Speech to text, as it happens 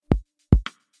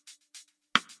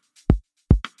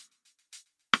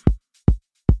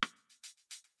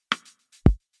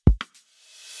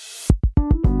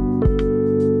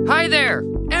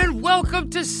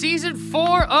to Season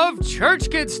 4 of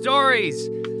ChurchKids Stories.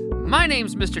 My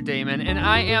name's Mr. Damon, and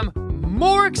I am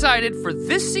more excited for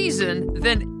this season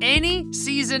than any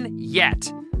season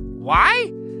yet. Why?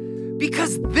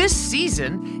 Because this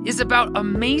season is about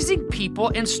amazing people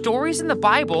and stories in the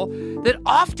Bible that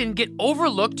often get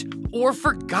overlooked or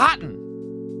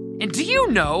forgotten. And do you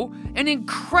know, an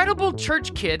incredible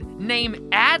church kid named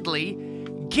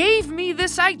Adley gave me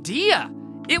this idea.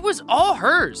 It was all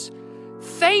hers.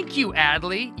 Thank you,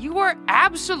 Adley. You are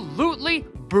absolutely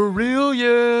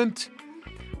brilliant.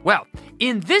 Well,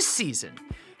 in this season,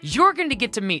 you're going to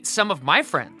get to meet some of my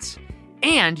friends.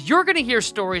 And you're going to hear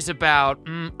stories about,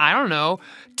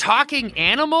 talking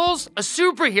animals, a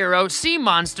superhero, sea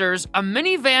monsters, a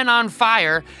minivan on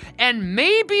fire, and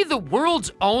maybe the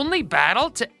world's only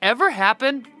battle to ever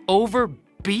happen over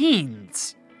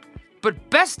beans.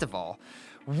 But best of all,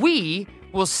 we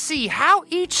will see how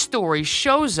each story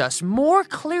shows us more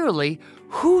clearly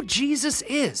who Jesus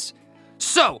is.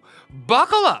 So,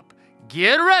 buckle up,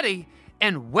 get ready,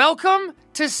 and welcome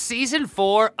to Season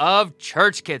 4 of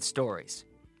ChurchKids Stories.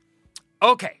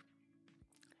 Okay,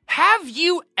 have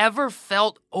you ever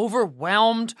felt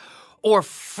overwhelmed or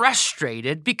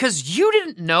frustrated because you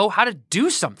didn't know how to do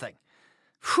something?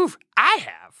 Whew, I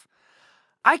have.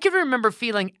 I can remember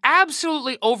feeling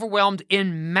absolutely overwhelmed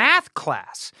in math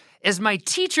class as my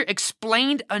teacher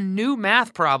explained a new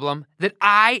math problem that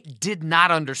I did not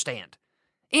understand.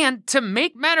 And to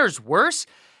make matters worse,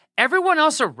 everyone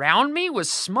else around me was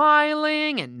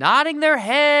smiling and nodding their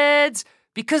heads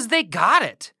because they got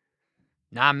it.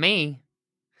 Not me.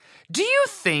 Do you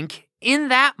think in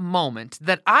that moment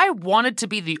that I wanted to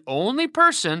be the only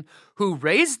person who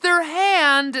raised their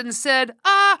hand and said,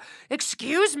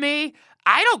 excuse me,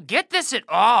 I don't get this at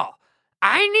all.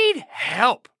 I need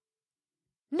help.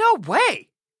 No way.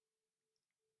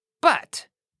 But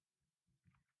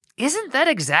isn't that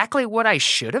exactly what I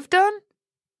should have done?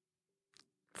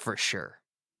 For sure.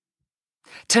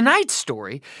 Tonight's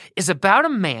story is about a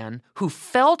man who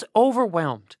felt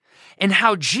overwhelmed and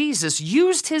how Jesus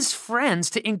used his friends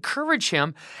to encourage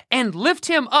him and lift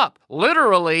him up,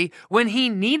 literally, when he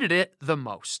needed it the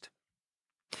most.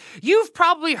 You've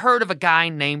probably heard of a guy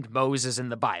named Moses in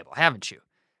the Bible, haven't you?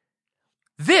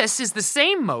 This is the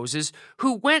same Moses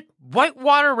who went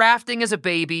whitewater rafting as a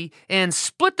baby and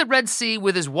split the Red Sea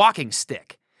with his walking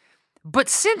stick. But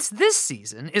since this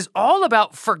season is all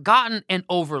about forgotten and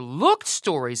overlooked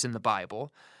stories in the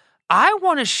Bible, I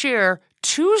want to share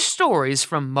two stories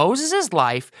from Moses'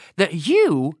 life that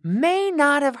you may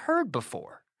not have heard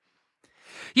before.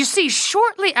 You see,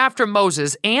 shortly after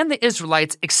Moses and the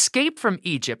Israelites escaped from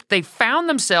Egypt, they found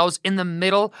themselves in the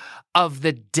middle of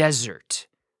the desert.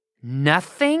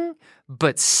 Nothing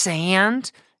but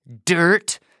sand,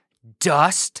 dirt,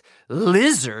 dust,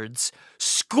 lizards,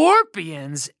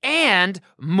 scorpions, and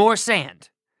more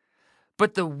sand.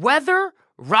 But the weather,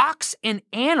 rocks, and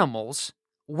animals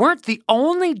weren't the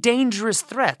only dangerous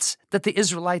threats that the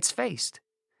Israelites faced.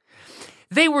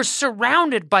 They were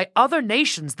surrounded by other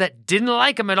nations that didn't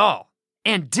like them at all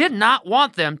and did not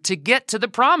want them to get to the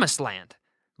promised land.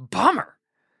 Bummer.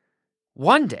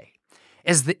 One day,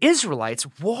 as the Israelites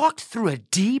walked through a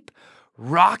deep,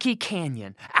 rocky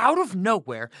canyon, out of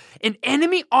nowhere, an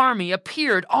enemy army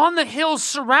appeared on the hills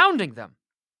surrounding them.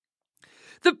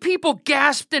 The people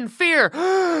gasped in fear.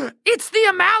 "It's the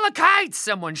Amalekites!"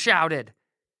 someone shouted.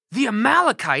 The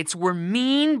Amalekites were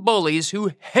mean bullies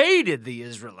who hated the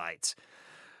Israelites.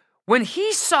 When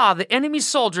he saw the enemy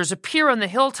soldiers appear on the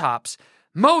hilltops,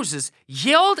 Moses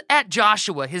yelled at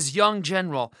Joshua, his young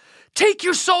general, "Take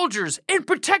your soldiers and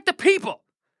protect the people."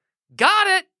 "Got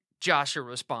it," Joshua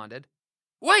responded.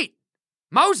 "Wait,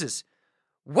 Moses,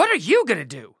 what are you going to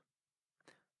do?"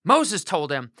 Moses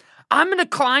told him, "I'm going to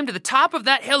climb to the top of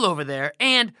that hill over there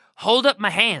and hold up my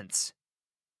hands."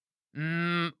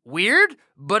 Weird,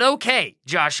 but okay,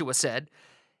 Joshua said.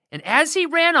 And as he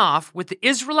ran off with the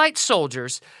Israelite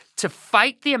soldiers to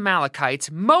fight the Amalekites,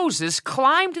 Moses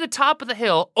climbed to the top of the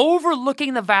hill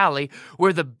overlooking the valley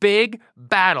where the big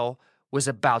battle was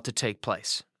about to take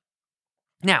place.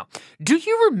 Now, do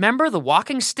you remember the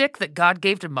walking stick that God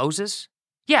gave to Moses?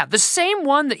 Yeah, the same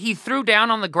one that he threw down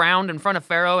on the ground in front of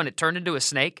Pharaoh and it turned into a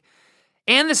snake?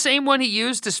 And the same one he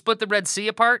used to split the Red Sea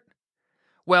apart?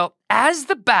 Well, as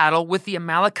the battle with the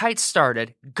Amalekites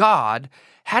started, God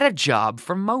had a job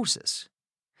for Moses.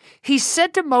 He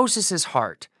said to Moses'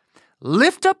 heart,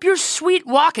 "Lift up your sweet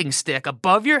walking stick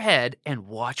above your head and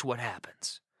watch what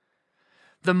happens."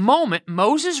 The moment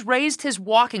Moses raised his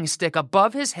walking stick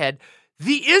above his head,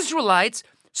 the Israelites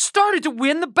started to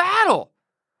win the battle.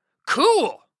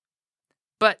 Cool.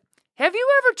 But have you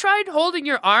ever tried holding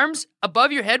your arms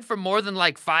above your head for more than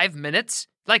 5 minutes?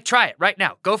 Try it right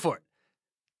now. Go for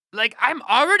it. I'm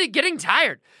already getting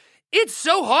tired. It's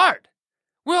so hard.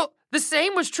 Well, the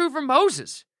same was true for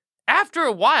Moses. After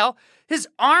a while, his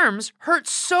arms hurt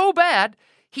so bad,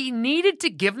 he needed to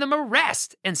give them a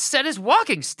rest and set his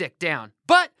walking stick down.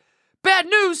 But, bad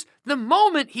news, the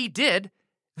moment he did,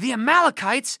 the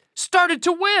Amalekites started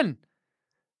to win.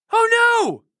 Oh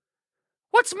no!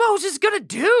 What's Moses gonna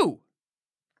do?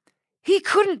 He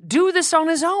couldn't do this on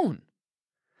his own.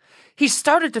 He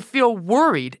started to feel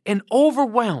worried and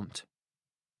overwhelmed.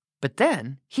 But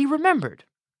then he remembered.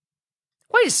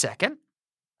 Wait a second.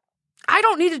 I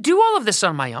don't need to do all of this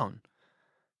on my own.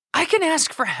 I can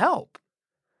ask for help.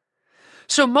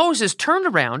 So Moses turned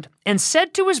around and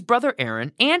said to his brother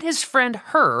Aaron and his friend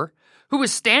Hur, who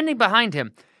was standing behind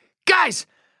him, "Guys,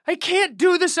 I can't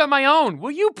do this on my own.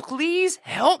 Will you please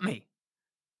help me?"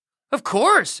 "Of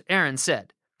course," Aaron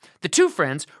said. The two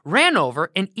friends ran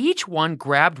over and each one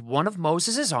grabbed one of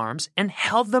Moses' arms and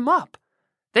held them up.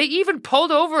 They even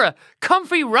pulled over a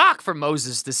comfy rock for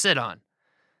Moses to sit on.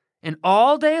 And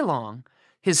all day long,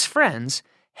 his friends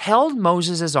held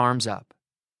Moses' arms up.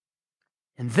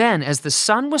 And then, as the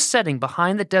sun was setting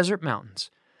behind the desert mountains,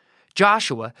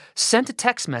 Joshua sent a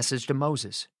text message to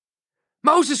Moses.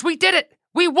 "Moses, we did it!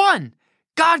 We won!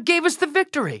 God gave us the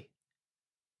victory!"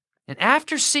 And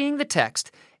after seeing the text,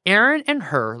 Aaron and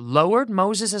Hur lowered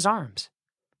Moses' arms.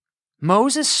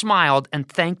 Moses smiled and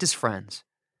thanked his friends.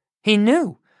 He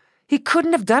knew he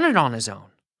couldn't have done it on his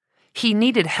own. He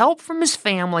needed help from his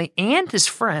family and his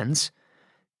friends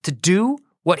to do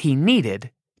what he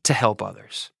needed to help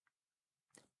others.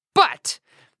 But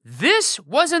this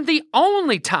wasn't the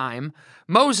only time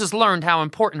Moses learned how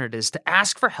important it is to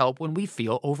ask for help when we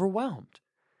feel overwhelmed.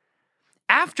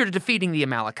 After defeating the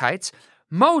Amalekites,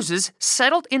 Moses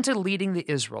settled into leading the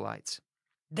Israelites.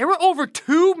 There were over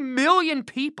 2 million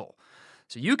people,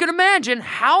 so you can imagine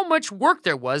how much work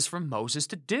there was for Moses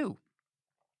to do.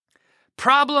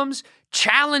 Problems,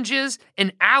 challenges,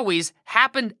 and owies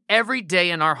happened every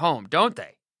day in our home, don't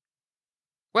they?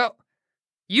 Well,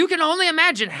 you can only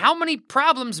imagine how many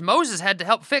problems Moses had to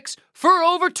help fix for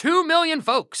over 2 million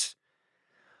folks.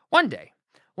 One day,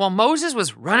 while Moses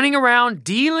was running around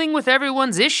dealing with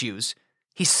everyone's issues,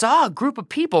 he saw a group of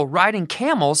people riding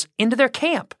camels into their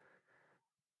camp.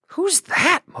 "Who's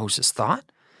that?" Moses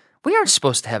thought. "We aren't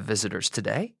supposed to have visitors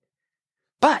today."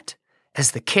 But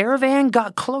as the caravan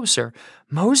got closer,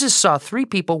 Moses saw 3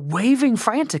 people waving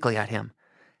frantically at him.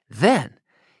 Then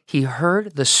he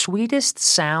heard the sweetest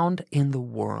sound in the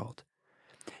world.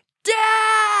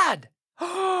 "Dad!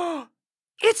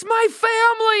 It's my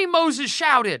family!" Moses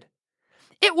shouted.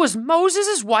 It was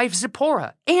Moses' wife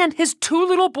Zipporah and his 2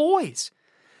 little boys.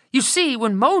 You see,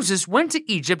 when Moses went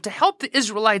to Egypt to help the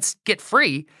Israelites get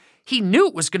free, he knew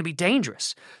it was going to be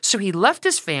dangerous. So he left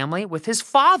his family with his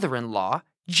father-in-law,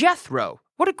 Jethro.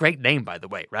 What a great name, by the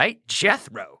way, right?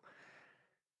 Jethro.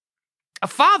 A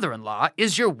father-in-law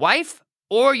is your wife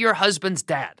or your husband's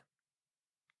dad.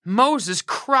 Moses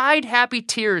cried happy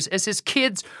tears as his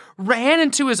kids ran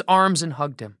into his arms and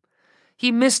hugged him.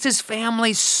 He missed his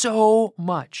family so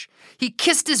much. He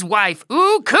kissed his wife,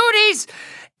 ooh, cooties,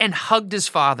 and hugged his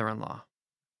father-in-law.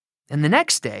 And the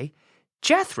next day,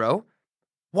 Jethro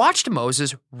watched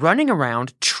Moses running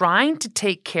around trying to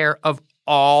take care of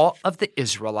all of the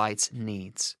Israelites'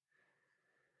 needs.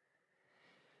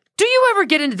 Do you ever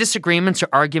get into disagreements or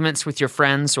arguments with your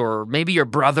friends or maybe your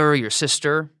brother or your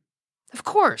sister? Of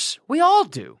course, we all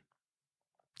do.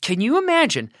 Can you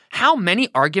imagine how many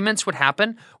arguments would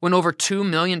happen when over 2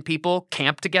 million people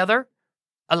camped together?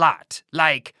 A lot.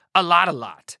 Like, a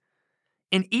lot.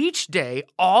 And each day,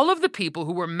 all of the people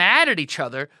who were mad at each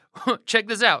other, check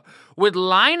this out, would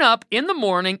line up in the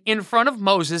morning in front of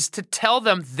Moses to tell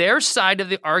them their side of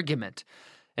the argument.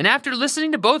 And after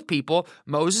listening to both people,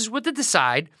 Moses would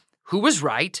decide who was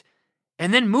right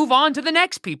and then move on to the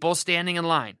next people standing in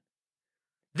line.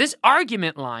 This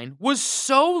argument line was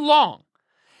so long.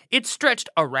 It stretched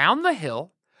around the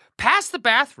hill, past the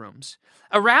bathrooms,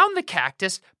 around the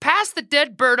cactus, past the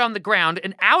dead bird on the ground,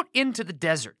 and out into the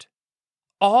desert.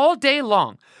 All day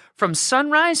long, from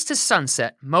sunrise to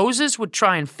sunset, Moses would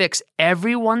try and fix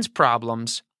everyone's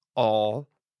problems all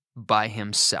by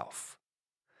himself.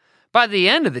 By the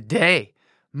end of the day,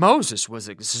 Moses was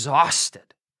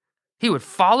exhausted. He would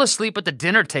fall asleep at the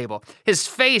dinner table. His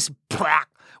face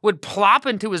would plop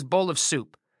into his bowl of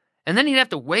soup, and then he'd have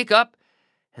to wake up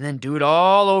and then do it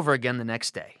all over again the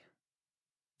next day.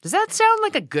 Does that sound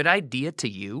like a good idea to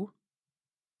you?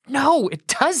 No, it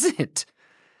doesn't.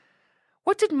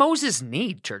 What did Moses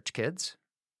need, church kids?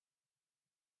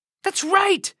 That's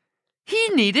right. He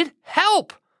needed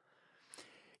help.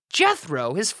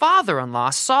 Jethro, his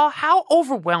father-in-law, saw how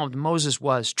overwhelmed Moses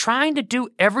was trying to do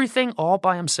everything all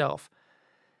by himself.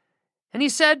 And he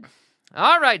said,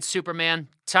 "All right, Superman,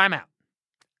 time out.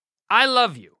 I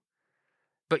love you,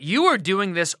 but you are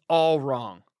doing this all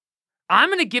wrong. I'm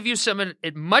going to give you some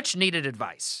much-needed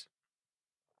advice."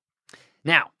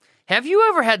 Now, have you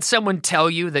ever had someone tell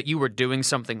you that you were doing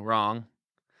something wrong?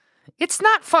 It's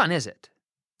not fun, is it?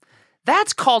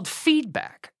 That's called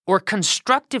feedback or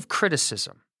constructive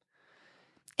criticism.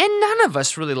 And none of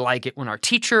us really like it when our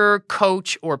teacher,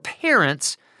 coach, or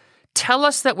parents tell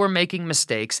us that we're making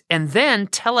mistakes and then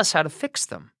tell us how to fix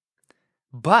them.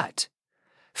 But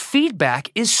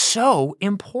feedback is so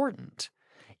important.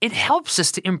 It helps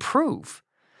us to improve.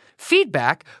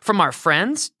 Feedback from our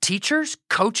friends, teachers,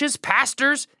 coaches,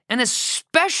 pastors, and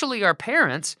especially our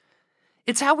parents,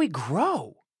 it's how we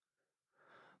grow.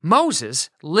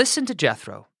 Moses listened to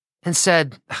Jethro and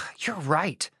said, "You're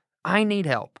right. I need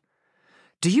help.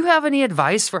 Do you have any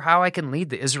advice for how I can lead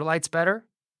the Israelites better?"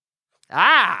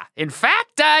 In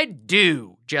fact, I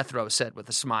do," Jethro said with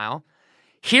a smile.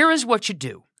 "Here is what you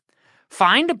do.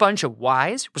 Find a bunch of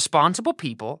wise, responsible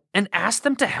people and ask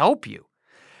them to help you.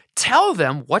 Tell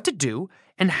them what to do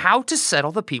and how to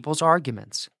settle the people's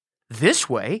arguments. This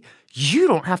way, you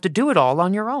don't have to do it all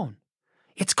on your own.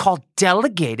 It's called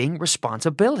delegating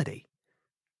responsibility.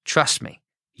 Trust me,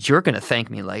 you're going to thank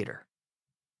me later."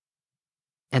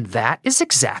 And that is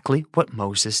exactly what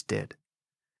Moses did.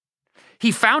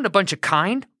 He found a bunch of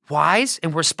kind, wise,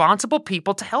 and responsible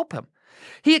people to help him.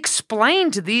 He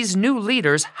explained to these new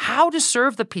leaders how to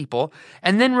serve the people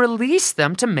and then released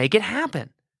them to make it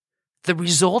happen. The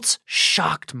results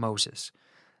shocked Moses.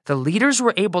 The leaders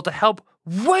were able to help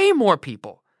way more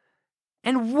people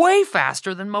and way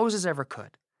faster than Moses ever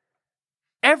could.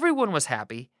 Everyone was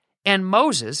happy, and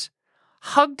Moses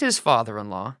hugged his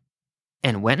father-in-law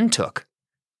and went and took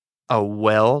a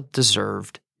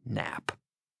well-deserved nap.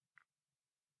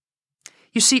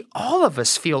 You see, all of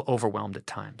us feel overwhelmed at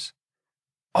times.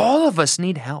 All of us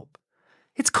need help.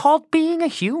 It's called being a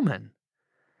human.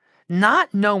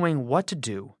 Not knowing what to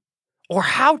do or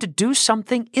how to do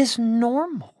something is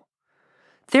normal.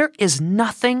 There is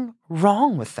nothing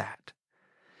wrong with that.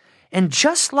 And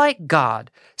just like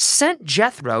God sent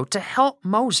Jethro to help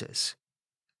Moses,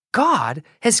 God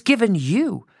has given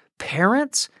you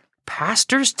parents,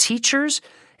 pastors, teachers,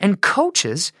 and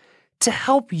coaches to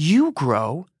help you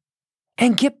grow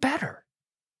and get better.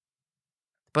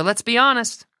 But let's be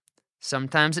honest,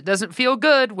 sometimes it doesn't feel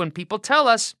good when people tell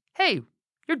us, "Hey,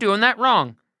 you're doing that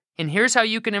wrong, and here's how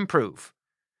you can improve."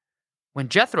 When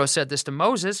Jethro said this to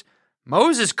Moses,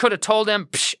 Moses could have told him,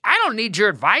 "I don't need your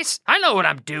advice. I know what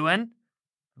I'm doing."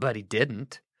 But he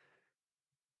didn't.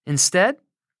 Instead,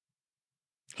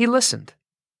 he listened,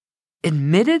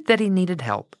 admitted that he needed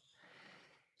help,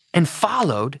 and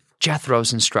followed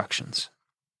Jethro's instructions.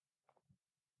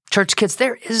 Church kids,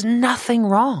 there is nothing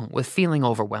wrong with feeling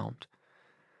overwhelmed.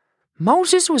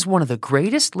 Moses was one of the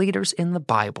greatest leaders in the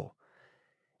Bible,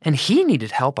 and he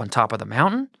needed help on top of the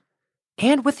mountain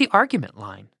and with the argument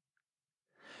line.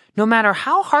 No matter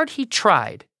how hard he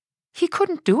tried, he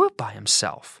couldn't do it by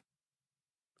himself.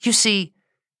 You see,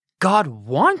 God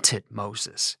wanted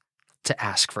Moses to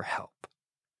ask for help.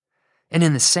 And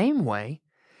in the same way,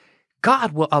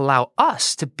 God will allow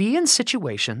us to be in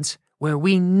situations where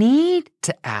we need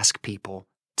to ask people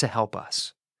to help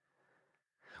us.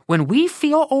 When we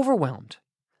feel overwhelmed,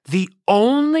 the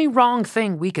only wrong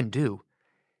thing we can do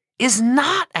is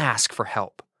not ask for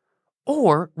help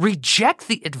or reject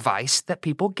the advice that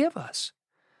people give us.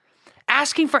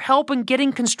 Asking for help and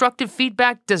getting constructive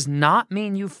feedback does not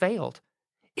mean you failed.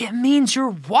 It means you're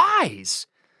wise.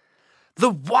 The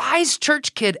wise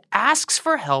church kid asks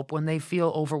for help when they feel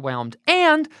overwhelmed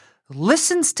and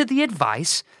listens to the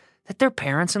advice that their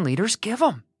parents and leaders give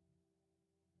them.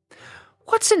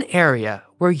 What's an area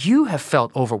where you have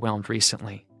felt overwhelmed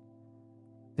recently?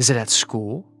 Is it at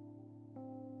school?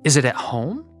 Is it at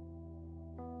home?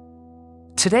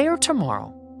 Today or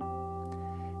tomorrow,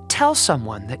 tell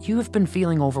someone that you have been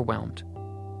feeling overwhelmed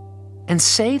and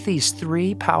say these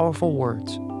 3 powerful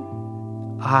words: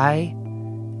 "I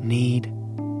need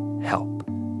help."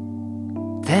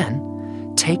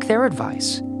 Then take their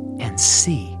advice and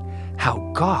see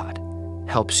how God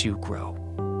helps you grow.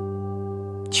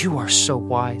 You are so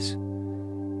wise,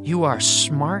 you are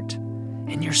smart,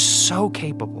 and you're so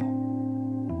capable.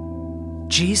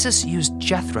 Jesus used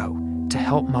Jethro to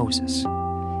help Moses,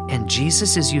 and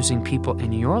Jesus is using people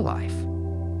in your life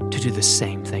to do the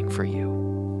same thing for you.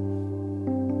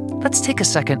 Let's take a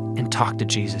second and talk to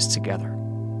Jesus together.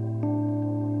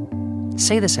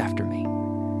 Say this after me.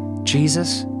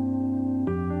 Jesus,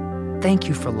 thank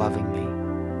you for loving me.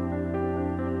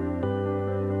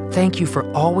 Thank you for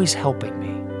always helping me.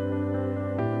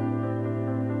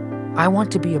 I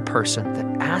want to be a person that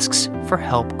asks for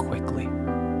help quickly.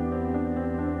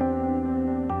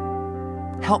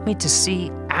 Help me to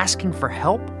see asking for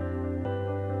help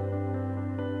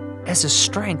as a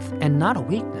strength and not a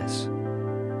weakness.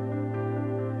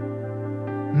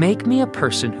 Make me a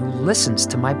person who listens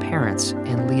to my parents'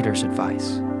 and leaders'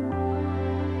 advice.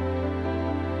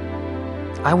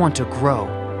 I want to grow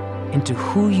into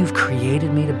who you've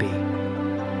created me to be.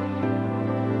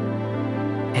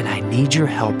 And I need your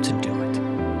help to do it.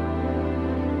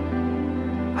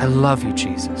 I love you,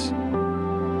 Jesus.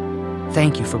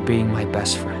 Thank you for being my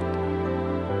best friend.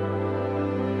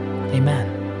 Amen.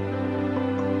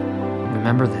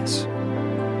 Remember this: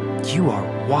 you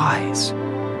are wise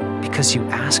because you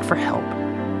ask for help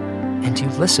and you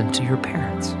listen to your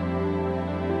parents.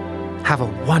 Have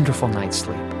a wonderful night's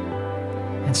sleep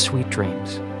and sweet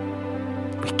dreams.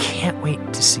 We can't wait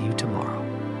to see you tomorrow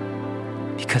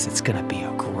because it's going to be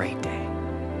a great day.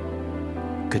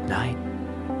 Good night.